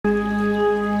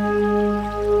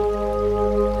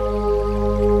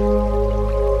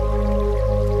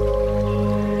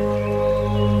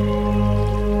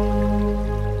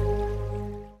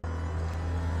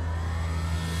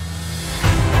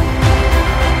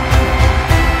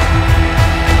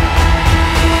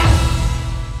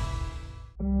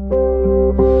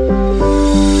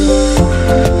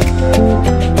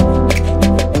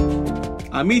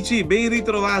Amici, ben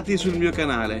ritrovati sul mio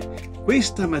canale.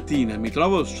 Questa mattina mi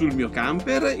trovo sul mio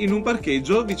camper in un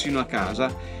parcheggio vicino a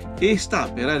casa e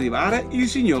sta per arrivare il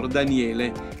signor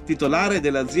Daniele, titolare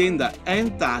dell'azienda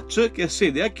N-TOUCH che ha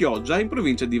sede a Chioggia in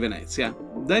provincia di Venezia.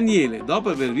 Daniele, dopo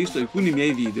aver visto alcuni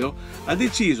miei video, ha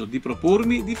deciso di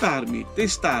propormi di farmi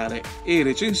testare e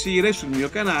recensire sul mio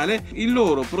canale il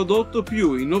loro prodotto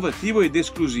più innovativo ed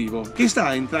esclusivo, che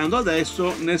sta entrando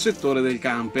adesso nel settore del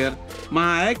camper.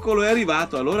 Ma eccolo è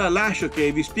arrivato, allora lascio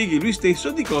che vi spieghi lui stesso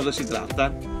di cosa si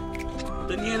tratta.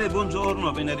 Daniele,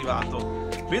 buongiorno, ben arrivato.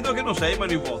 Vedo che non sei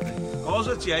mani vuote.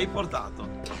 Cosa ci hai portato?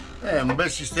 È un bel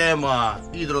sistema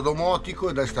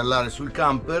idrodomotico da installare sul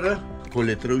camper con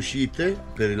le 3 uscite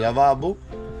per il lavabo,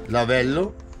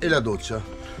 lavello e la doccia.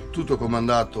 Tutto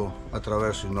comandato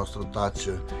attraverso il nostro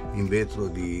touch in vetro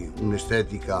di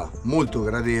un'estetica molto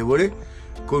gradevole,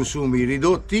 consumi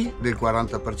ridotti del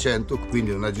 40%,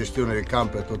 quindi una gestione del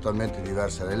camper totalmente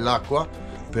diversa dell'acqua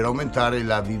per aumentare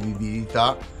la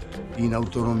vivibilità in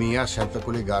autonomia senza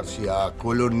collegarsi a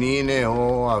colonnine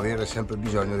o avere sempre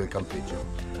bisogno del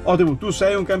campeggio. Ottimo, tu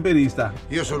sei un camperista?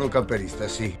 Io sono un camperista,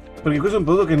 sì. Perché questo è un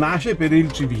prodotto che nasce per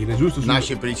il civile, giusto?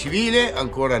 Nasce per il civile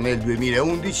ancora nel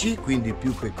 2011, quindi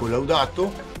più che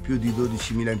collaudato, più di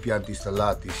 12.000 impianti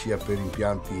installati sia per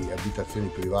impianti abitazioni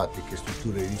private che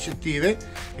strutture ricettive,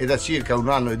 e da circa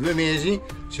 1 anno e 2 mesi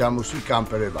siamo sui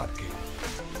camper e barche.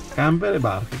 Camper e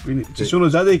barche, quindi sì. Ci sono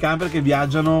già dei camper che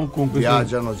viaggiano con questo?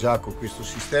 Viaggiano già con questo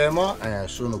sistema,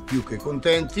 sono più che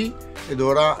contenti, ed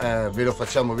ora ve lo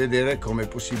facciamo vedere come è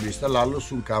possibile installarlo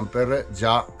su un camper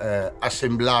già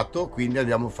assemblato, quindi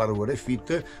andiamo a fare un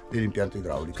refit dell'impianto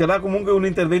idraulico. Sarà comunque un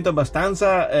intervento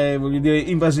abbastanza, voglio dire,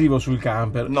 invasivo sul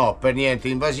camper? No, per niente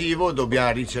invasivo,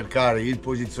 dobbiamo ricercare il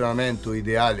posizionamento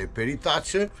ideale per i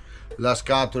touch, la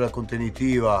scatola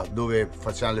contenitiva dove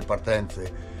facciamo le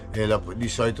partenze. Di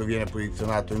solito viene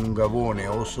posizionato in un gavone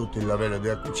o sotto il lavello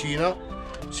della cucina,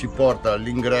 si porta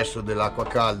l'ingresso dell'acqua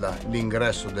calda,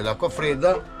 l'ingresso dell'acqua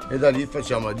fredda, e da lì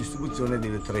facciamo la distribuzione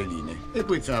delle 3 linee e il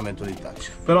posizionamento dei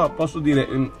touch. Però posso dire,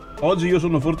 oggi io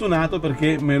sono fortunato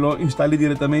perché me lo installi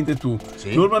direttamente tu.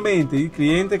 Sì. Normalmente il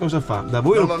cliente cosa fa? Da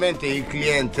voi? Normalmente il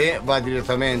cliente va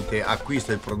direttamente,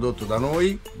 acquista il prodotto da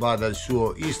noi, va dal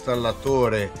suo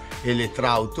installatore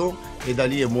elettrauto, e da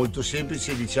lì è molto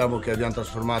semplice. Diciamo che abbiamo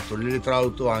trasformato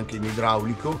l'elettrauto anche in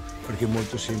idraulico perché è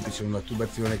molto semplice, una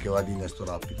tubazione che va di innesto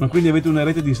rapido. Ma quindi avete una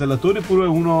rete di installatori oppure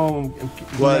uno?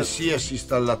 Qualsiasi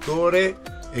installatore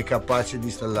è capace di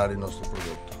installare il nostro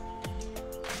prodotto.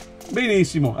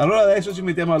 Benissimo, allora adesso ci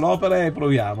mettiamo all'opera e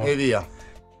proviamo. E via.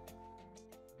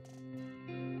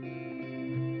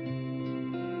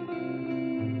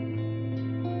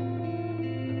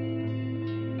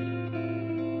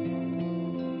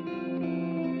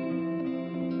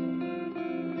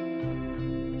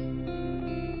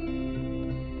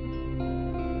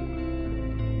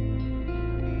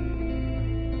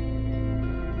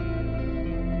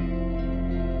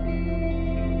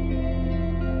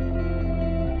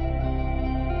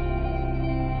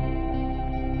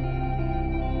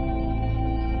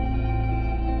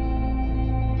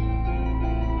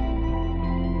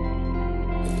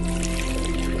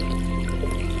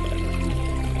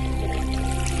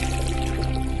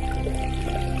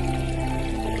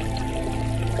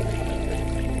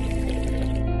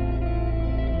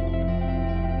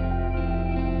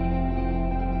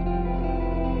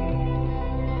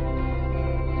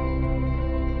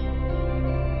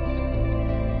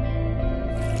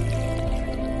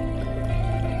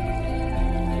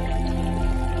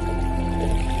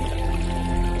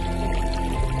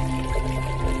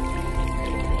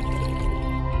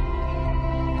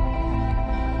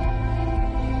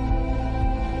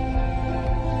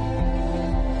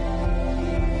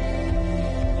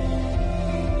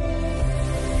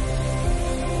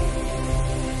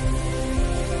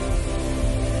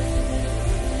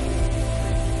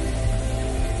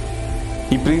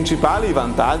 I principali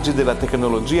vantaggi della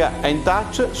tecnologia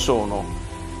N-TOUCH sono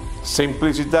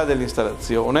semplicità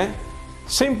dell'installazione,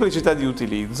 semplicità di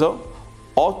utilizzo,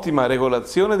 ottima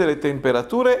regolazione delle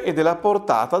temperature e della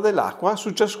portata dell'acqua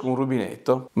su ciascun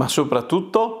rubinetto, ma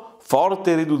soprattutto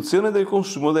forte riduzione del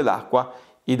consumo dell'acqua.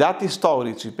 I dati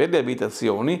storici per le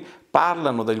abitazioni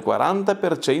parlano del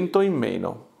 40% in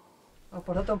meno. Ho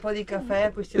portato un po' di caffè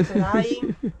a questi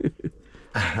operai.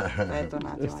 Aspetta un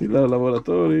attimo. Questi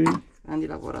lavoratori. Grandi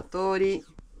lavoratori.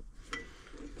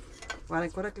 Guarda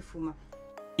ancora che fuma.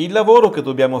 Il lavoro che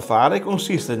dobbiamo fare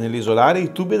consiste nell'isolare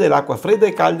i tubi dell'acqua fredda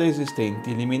e calda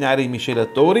esistenti, eliminare i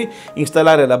miscelatori,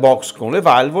 installare la box con le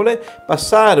valvole,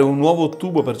 passare un nuovo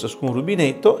tubo per ciascun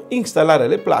rubinetto, installare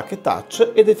le placche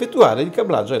touch ed effettuare il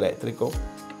cablaggio elettrico.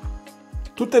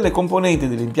 Tutte le componenti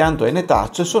dell'impianto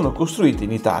N-TOUCH sono costruite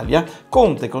in Italia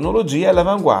con tecnologia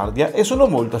all'avanguardia e sono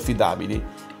molto affidabili.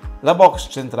 La box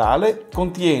centrale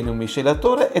contiene un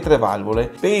miscelatore e 3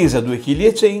 valvole, pesa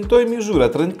 2,1 kg e misura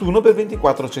 31 x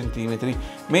 24 cm,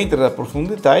 mentre la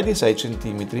profondità è di 6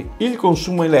 cm. Il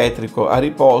consumo elettrico a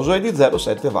riposo è di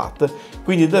 0,7 watt,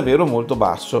 quindi davvero molto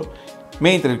basso,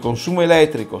 mentre il consumo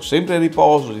elettrico sempre a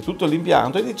riposo di tutto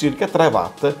l'impianto è di circa 3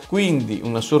 watt, quindi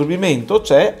un assorbimento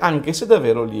c'è anche se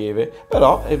davvero lieve,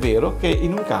 però è vero che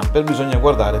in un camper bisogna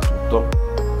guardare tutto.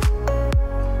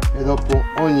 E dopo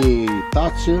ogni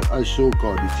touch ha il suo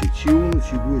codice C1,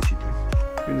 C2 e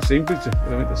C3. Quindi semplice,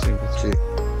 veramente semplice. Sì.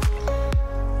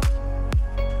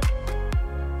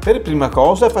 Per prima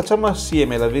cosa facciamo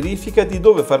assieme la verifica di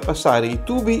dove far passare i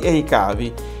tubi e i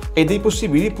cavi e dei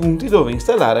possibili punti dove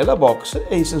installare la box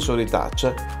e i sensori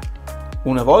touch.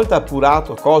 Una volta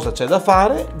appurato cosa c'è da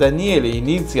fare, Daniele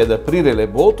inizia ad aprire le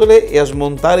botole e a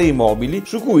smontare i mobili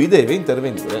su cui deve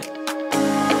intervenire.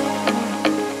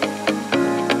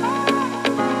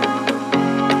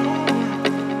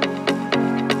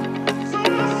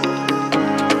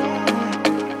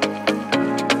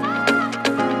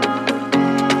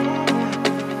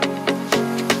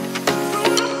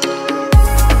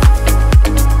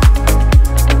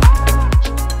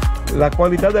 La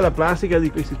qualità della plastica di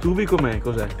questi tubi com'è?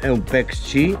 Cos'è? È un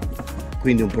PEX-C,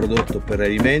 quindi un prodotto per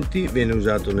alimenti, viene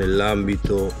usato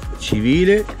nell'ambito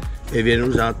civile e viene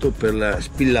usato per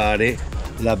spillare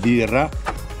la birra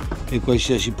e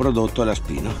qualsiasi prodotto alla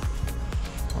spina.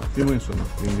 Ottimo, insomma,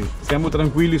 quindi stiamo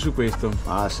tranquilli su questo.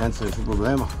 Ah, senza nessun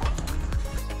problema.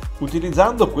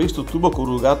 Utilizzando questo tubo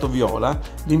corrugato viola,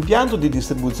 l'impianto di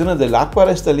distribuzione dell'acqua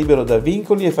resta libero da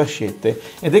vincoli e fascette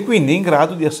ed è quindi in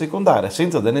grado di assecondare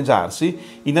senza danneggiarsi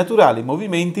i naturali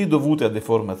movimenti dovuti a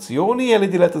deformazioni e alle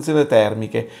dilatazioni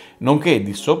termiche, nonché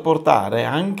di sopportare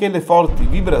anche le forti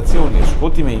vibrazioni e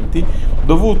scuotimenti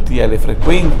dovuti alle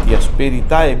frequenti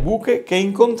asperità e buche che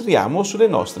incontriamo sulle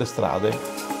nostre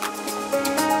strade.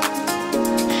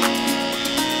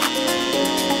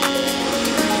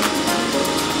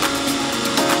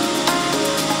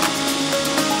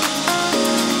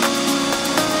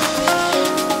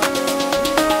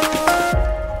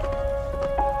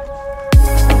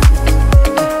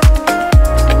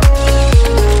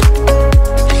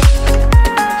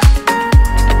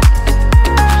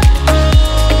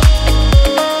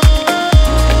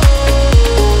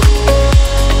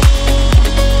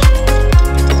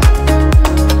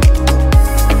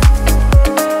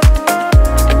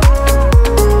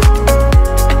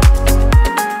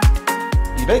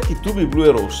 Tubi blu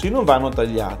e rossi non vanno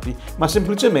tagliati, ma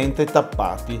semplicemente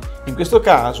tappati. In questo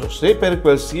caso, se per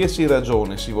qualsiasi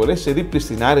ragione si volesse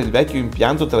ripristinare il vecchio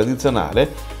impianto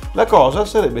tradizionale, la cosa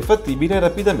sarebbe fattibile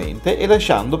rapidamente e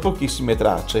lasciando pochissime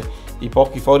tracce. I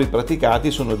pochi fori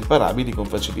praticati sono riparabili con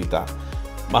facilità.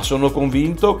 Ma sono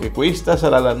convinto che questa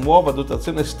sarà la nuova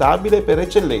dotazione stabile per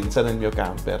eccellenza nel mio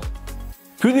camper.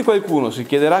 Più di qualcuno si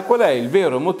chiederà qual è il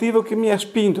vero motivo che mi ha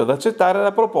spinto ad accettare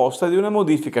la proposta di una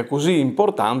modifica così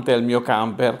importante al mio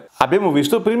camper. Abbiamo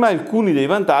visto prima alcuni dei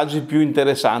vantaggi più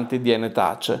interessanti di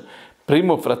N-TOUCH.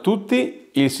 Primo fra tutti,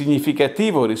 il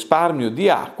significativo risparmio di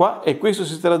acqua, e questo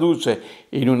si traduce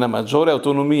in una maggiore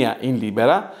autonomia in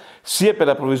libera, sia per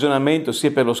l'approvvigionamento sia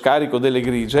per lo scarico delle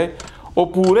grigie,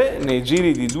 oppure nei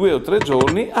giri di 2 o 3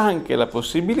 giorni anche la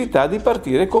possibilità di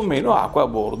partire con meno acqua a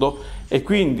bordo e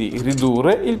quindi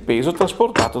ridurre il peso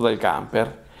trasportato dal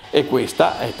camper. E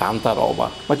questa è tanta roba.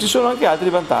 Ma ci sono anche altri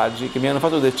vantaggi che mi hanno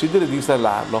fatto decidere di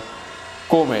installarlo,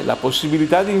 come la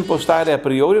possibilità di impostare a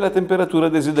priori la temperatura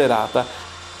desiderata,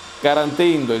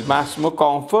 garantendo il massimo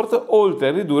comfort, oltre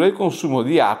a ridurre il consumo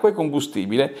di acqua e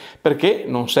combustibile, perché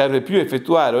non serve più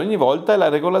effettuare ogni volta la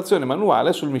regolazione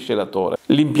manuale sul miscelatore.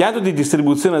 L'impianto di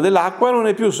distribuzione dell'acqua non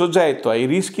è più soggetto ai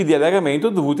rischi di allagamento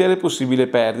dovuti alle possibili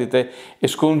perdite e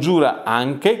scongiura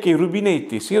anche che i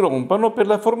rubinetti si rompano per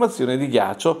la formazione di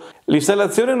ghiaccio.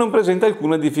 L'installazione non presenta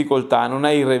alcuna difficoltà, non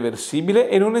è irreversibile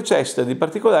e non necessita di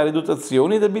particolari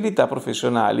dotazioni ed abilità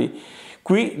professionali.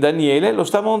 Qui Daniele lo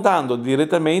sta montando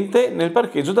direttamente nel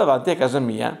parcheggio davanti a casa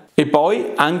mia. E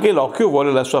poi anche l'occhio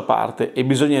vuole la sua parte e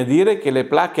bisogna dire che le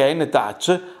placche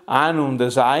N-TOUCH hanno un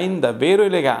design davvero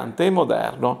elegante e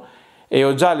moderno e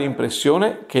ho già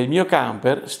l'impressione che il mio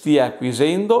camper stia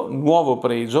acquisendo nuovo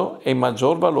pregio e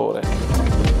maggior valore.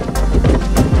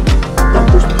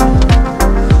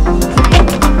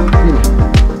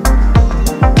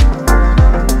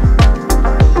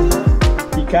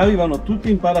 I cavi vanno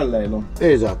tutti in parallelo.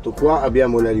 Esatto, qua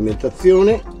abbiamo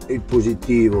l'alimentazione, il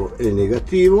positivo e il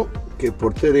negativo che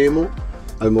porteremo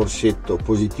al morsetto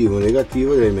positivo e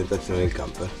negativo dell'alimentazione del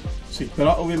camper. Sì,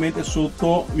 però ovviamente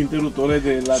sotto l'interruttore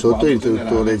della sotto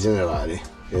l'interruttore generale,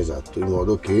 esatto, in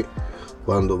modo che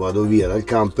quando vado via dal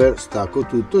camper stacco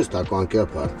tutto e stacco anche la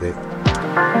parte.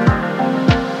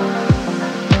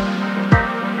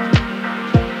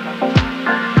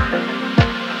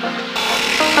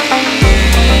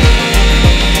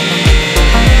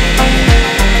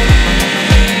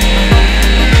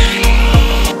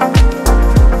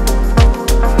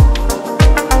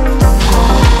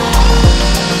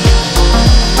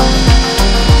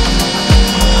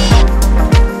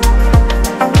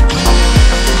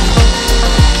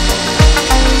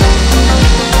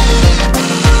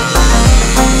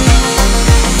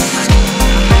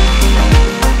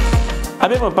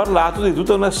 Abbiamo parlato di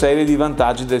tutta una serie di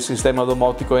vantaggi del sistema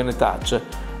domotico N-TOUCH,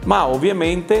 ma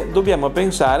ovviamente dobbiamo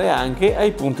pensare anche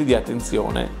ai punti di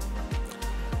attenzione.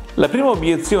 La prima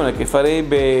obiezione che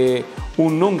farebbe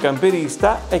un non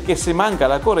camperista è che se manca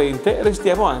la corrente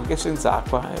restiamo anche senza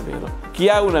acqua, è vero. Chi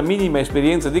ha una minima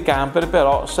esperienza di camper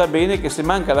però sa bene che se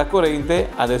manca la corrente,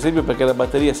 ad esempio perché la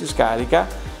batteria si scarica,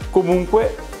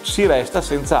 comunque si resta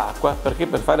senza acqua, perché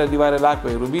per fare arrivare l'acqua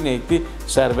ai rubinetti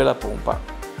serve la pompa.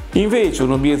 Invece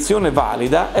un'obiezione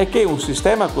valida è che un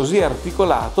sistema così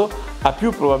articolato ha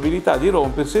più probabilità di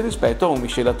rompersi rispetto a un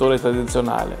miscelatore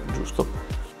tradizionale, giusto?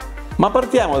 Ma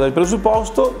partiamo dal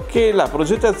presupposto che la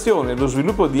progettazione e lo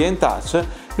sviluppo di N-TOUCH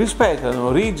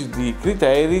rispettano rigidi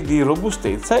criteri di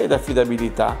robustezza ed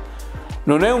affidabilità.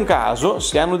 Non è un caso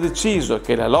se hanno deciso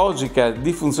che la logica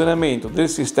di funzionamento del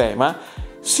sistema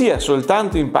sia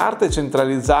soltanto in parte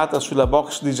centralizzata sulla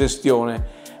box di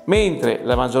gestione, mentre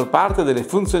la maggior parte delle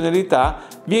funzionalità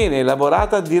viene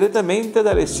elaborata direttamente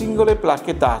dalle singole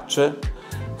placche touch.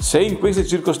 Se in queste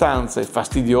circostanze,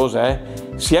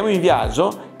 fastidiose, siamo in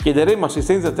viaggio, chiederemo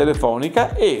assistenza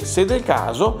telefonica e, se del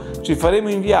caso, ci faremo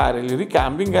inviare il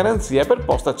ricambio in garanzia per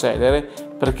posta celere,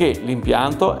 perché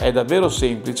l'impianto è davvero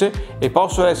semplice e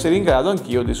posso essere in grado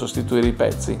anch'io di sostituire i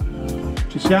pezzi.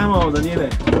 Ci siamo, Daniele?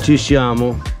 Ci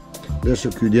siamo, adesso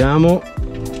chiudiamo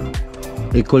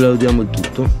e collaudiamo il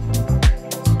tutto.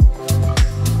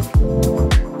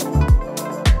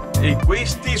 E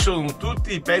questi sono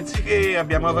tutti i pezzi che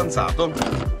abbiamo avanzato.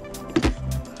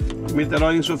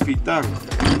 Metterò in soffitta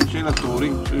i celatori.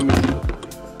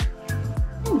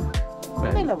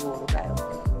 Bel lavoro,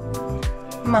 bello.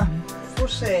 Ma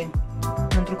forse un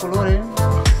altro colore?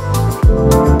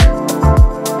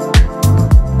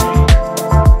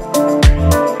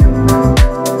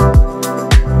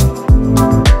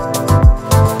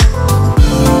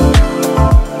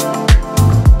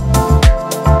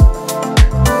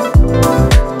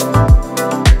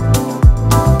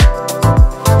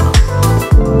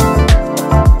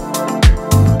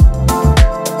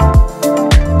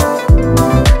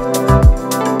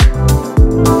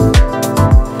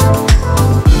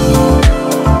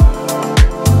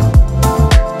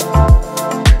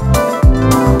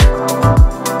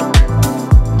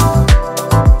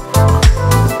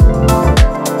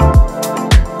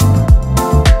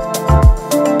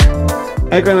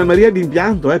 Ecco, Anna Maria,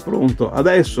 l'impianto è pronto.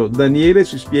 Adesso Daniele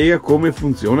ci spiega come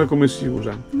funziona e come si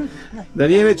usa.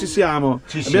 Daniele, ci siamo.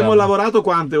 Abbiamo lavorato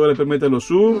quante ore per metterlo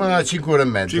su? Ma 5 ore e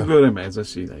mezza. 5 ore e mezza,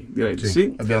 sì, dai, direi di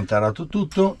sì. Abbiamo tarato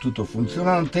tutto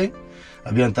funzionante.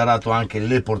 Abbiamo tarato anche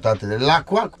le portate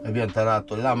dell'acqua. Abbiamo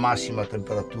tarato la massima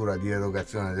temperatura di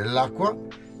erogazione dell'acqua.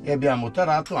 E abbiamo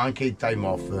tarato anche il time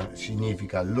off,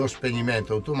 significa lo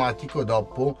spegnimento automatico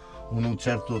dopo un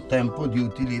certo tempo di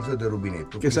utilizzo del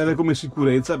rubinetto. Che serve come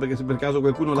sicurezza, perché se per caso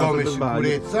qualcuno l'ha come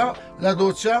sicurezza. La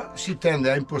doccia si tende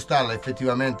a impostarla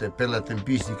effettivamente per la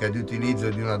tempistica di utilizzo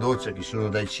di una doccia, che sono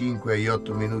dai 5 agli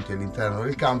 8 minuti all'interno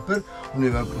del camper. Uno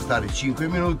deve impostare 5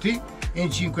 minuti e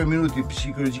in 5 minuti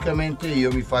psicologicamente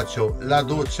io mi faccio la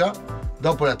doccia.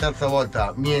 Dopo la terza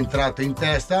volta mi è entrata in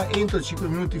testa, entro 5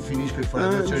 minuti finisco di fare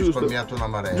la doccia, ho risparmiato una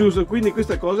marea. Giusto, quindi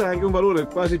questa cosa ha anche un valore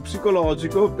quasi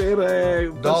psicologico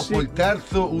per... Dopo il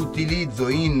terzo utilizzo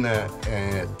in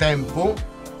tempo,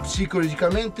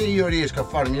 psicologicamente io riesco a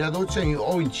farmi la doccia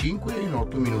o in 5 o in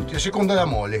 8 minuti, a seconda della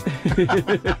mole.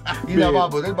 Il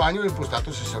lavabo del bagno l'ho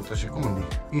impostato 60 secondi.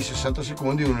 In 60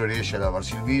 secondi uno riesce a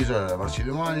lavarsi il viso, a lavarsi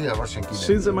le mani, a lavarsi anche i denti.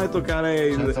 Senza mai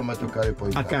toccare poi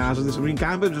a casa. Adesso in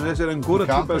camper bisogna essere ancora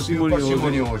più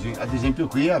parsimoniosi. Ad esempio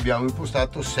qui abbiamo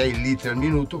impostato 6 litri al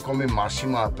minuto come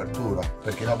massima apertura,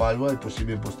 perché la valvola è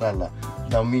possibile impostarla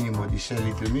da un minimo di 6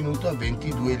 litri al minuto a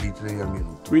 22 litri al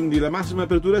minuto. Quindi la massima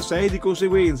apertura è 6, di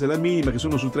conseguenza potenza e la minima, che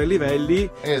sono su 3 livelli,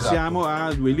 esatto, siamo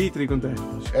a 2 litri con te.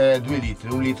 2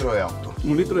 litri, 1 litro e 8.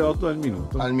 1 litro e 8 al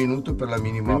minuto. Al minuto per la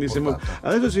minima portata.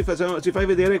 Adesso ci fai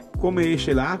vedere come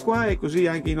esce l'acqua, e così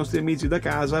anche i nostri amici da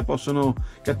casa possono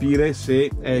capire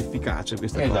se è efficace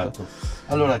questa cosa.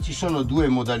 Allora, ci sono 2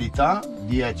 modalità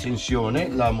di accensione: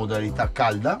 la modalità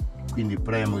calda, quindi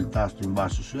premo il tasto in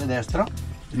basso sulla destra,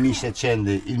 mi si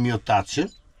accende il mio touch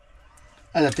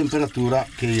alla temperatura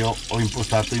che io ho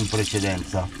impostato in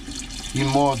precedenza. In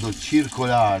modo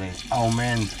circolare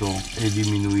aumento e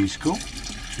diminuisco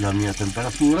la mia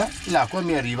temperatura, l'acqua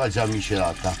mi arriva già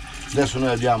miscelata. Adesso noi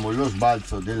abbiamo lo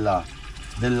sbalzo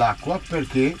dell'acqua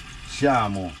perché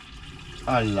siamo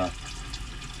alla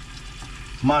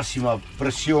massima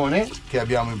pressione che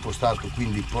abbiamo impostato,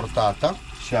 quindi portata,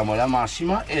 siamo alla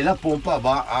massima, e la pompa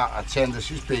va a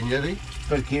accendersi e spegnere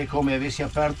perché è come avessi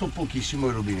aperto pochissimo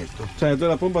il rubinetto. Certo,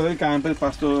 la pompa del camper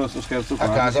fa sto scherzo qua. A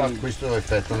casa questo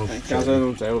effetto non succede. A casa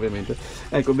non c'è, ovviamente.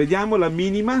 Ecco, vediamo la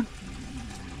minima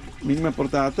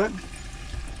portata.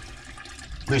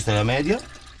 Questa è la media.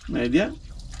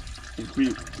 E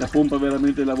qui la pompa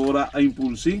veramente lavora a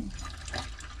impulsi.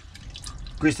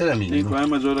 Questa è la minima. E qua a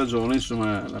maggior ragione,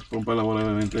 insomma, la pompa lavora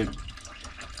veramente.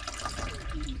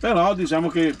 Però diciamo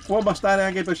che può bastare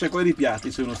anche per sciacquare i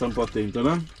piatti se uno sta un po' attento,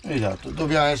 no? Esatto,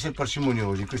 dobbiamo essere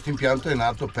parsimoniosi. Questo impianto è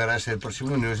nato per essere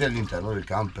parsimoniosi all'interno del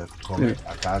camper, come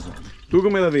a casa. Tu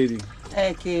come la vedi?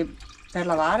 È che per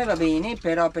lavare va bene,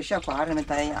 però per sciacquare la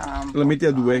metti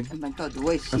a 2? La metto a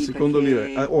 2, sì. A secondo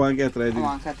livello, o anche a 3? O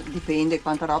anche a 3, dipende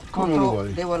quanto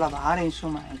devo lavare,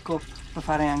 insomma, ecco,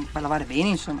 per lavare bene,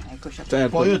 insomma, ecco. Certo,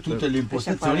 poi ho tutte le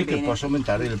impostazioni che posso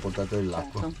aumentare le portate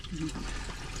dell'acqua. Certo.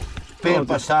 Per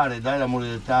passare dalla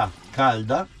modalità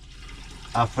calda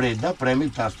a fredda, premo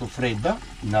il tasto fredda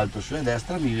in alto sulla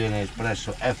destra, mi viene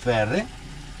espresso FR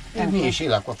e mi esce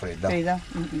l'acqua fredda.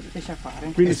 Per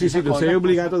sciacquare. Quindi sì, sei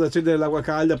obbligato ad accendere l'acqua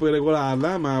calda, poi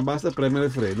regolarla, ma basta premere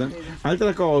fredda.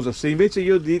 Altra cosa, se invece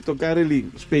io di toccare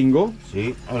lì spengo.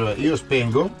 Sì, allora io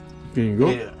spengo.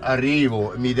 E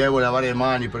arrivo, mi devo lavare le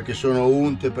mani perché sono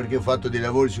unte, perché ho fatto dei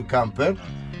lavori sul camper,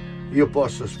 io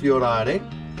posso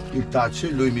sfiorare il touch,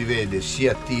 lui mi vede, si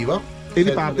attiva e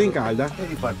riparte in calda.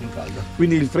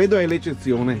 Quindi il freddo è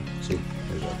l'eccezione. Sì,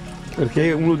 esatto.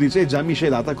 Perché uno dice è già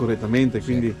miscelata correttamente,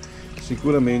 quindi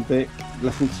sicuramente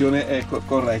la funzione è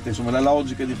corretta, insomma la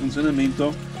logica di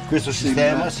funzionamento. Questo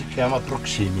sistema si chiama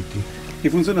proximity, che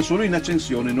funziona solo in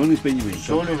accensione, non in spegnimento.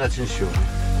 Solo in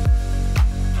accensione.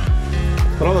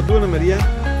 Prova tu, Anna Maria.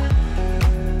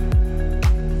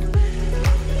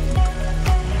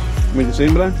 Come ti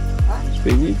sembra?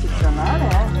 Spegni.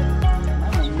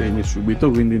 Spegni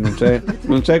subito, quindi non c'è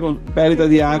perdita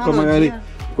di acqua, magari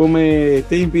come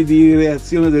tempi di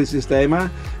reazione del sistema.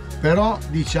 Però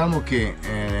diciamo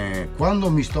che quando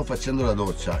mi sto facendo la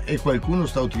doccia e qualcuno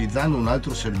sta utilizzando un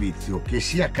altro servizio, che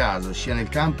sia a casa sia nel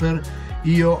camper,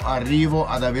 io arrivo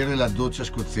ad avere la doccia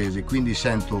scozzese, quindi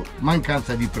sento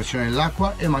mancanza di pressione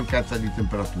nell'acqua e mancanza di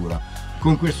temperatura.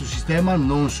 Con questo sistema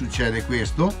non succede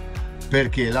questo,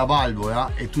 perché la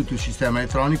valvola e tutto il sistema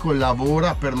elettronico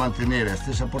lavora per mantenere la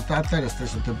stessa portata e la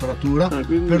stessa temperatura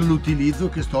per l'utilizzo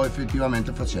che sto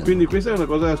effettivamente facendo. Quindi questa è una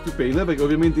cosa stupenda, perché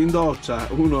ovviamente in doccia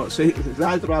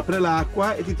l'altro apre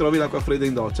l'acqua e ti trovi l'acqua fredda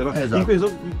in doccia, no? Esatto. In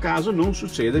questo caso non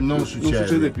succede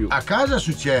più. A casa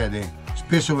succede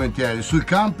spesso e volentieri, sul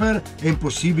camper è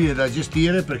impossibile da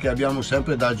gestire perché abbiamo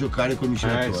sempre da giocare con il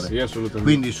miscelatore. Sì, assolutamente.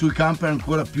 Quindi sul camper è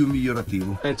ancora più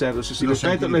migliorativo. Certo, sì,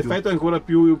 l'effetto è ancora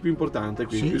più importante,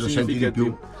 quindi sì, più lo senti di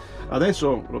più.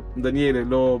 Adesso, Daniele,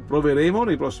 lo proveremo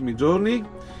nei prossimi giorni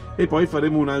e poi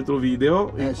faremo un altro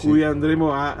video in cui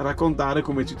andremo a raccontare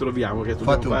come ci troviamo.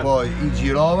 Fate un po' i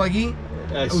girovaghi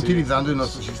utilizzando il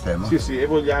nostro sistema. Sì, e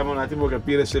vogliamo un attimo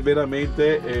capire se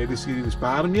veramente si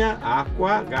risparmia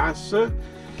acqua, gas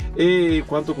e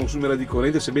quanto consumerà di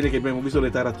corrente, sebbene che abbiamo visto le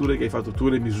tarature che hai fatto tu,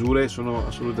 le misure sono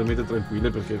assolutamente tranquille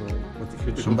perché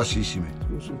sono bassissime,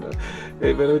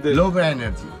 è veramente low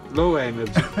energy.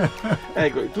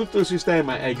 Ecco, tutto il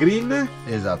sistema è green,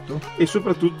 esatto, e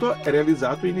soprattutto è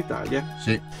realizzato in Italia.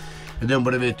 Sì, ed è un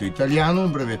brevetto italiano,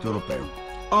 un brevetto europeo.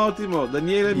 Ottimo,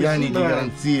 Daniele. Gli anni di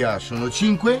garanzia sono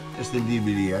 5,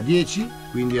 estendibili a 10,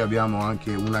 quindi abbiamo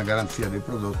anche una garanzia del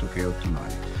prodotto che è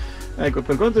ottimale. Ecco,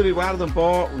 per quanto riguarda un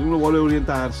po', uno vuole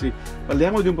orientarsi,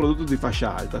 parliamo di un prodotto di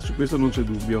fascia alta, su questo non c'è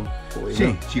dubbio. Poi, sì,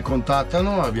 no? Ci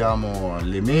contattano, abbiamo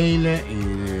le mail,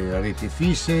 reti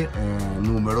fisse,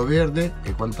 numero verde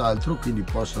e quant'altro, quindi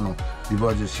possono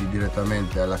rivolgersi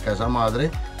direttamente alla casa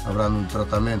madre, avranno un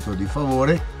trattamento di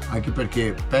favore, anche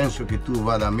perché penso che tu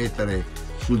vada a mettere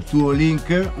sul tuo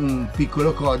link un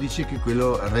piccolo codice che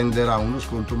quello renderà uno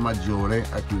sconto maggiore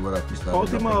a chi vuole acquistare.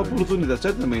 Ottima opportunità,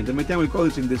 certamente. Mettiamo il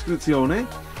codice in descrizione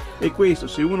e questo,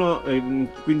 se uno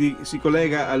quindi si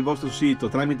collega al vostro sito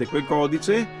tramite quel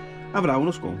codice, avrà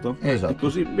uno sconto. Esatto. E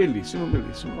così, bellissimo,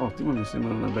 bellissimo, ottimo, mi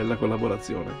sembra una bella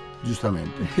collaborazione.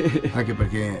 Giustamente, anche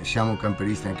perché siamo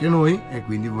camperisti anche noi e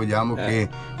quindi vogliamo che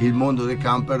il mondo del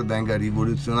camper venga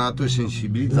rivoluzionato e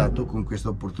sensibilizzato con questa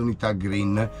opportunità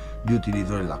green di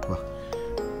utilizzo dell'acqua.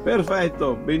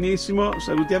 Perfetto, benissimo,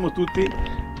 salutiamo tutti.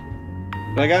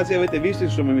 Ragazzi, avete visto,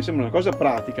 insomma, mi sembra una cosa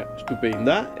pratica,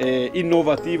 stupenda,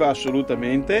 innovativa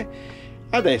assolutamente.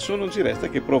 Adesso non ci resta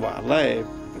che provarla e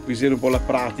acquisire un po' la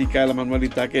pratica, la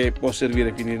manualità che può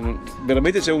servire, quindi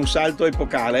veramente c'è un salto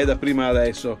epocale da prima ad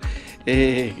adesso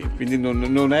e quindi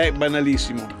non è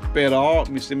banalissimo, però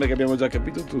mi sembra che abbiamo già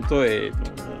capito tutto e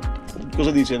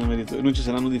cosa dice Annemaria? Non ci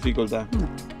saranno difficoltà? No,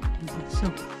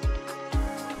 adesso.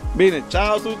 Bene,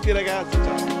 ciao a tutti ragazzi,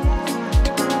 ciao!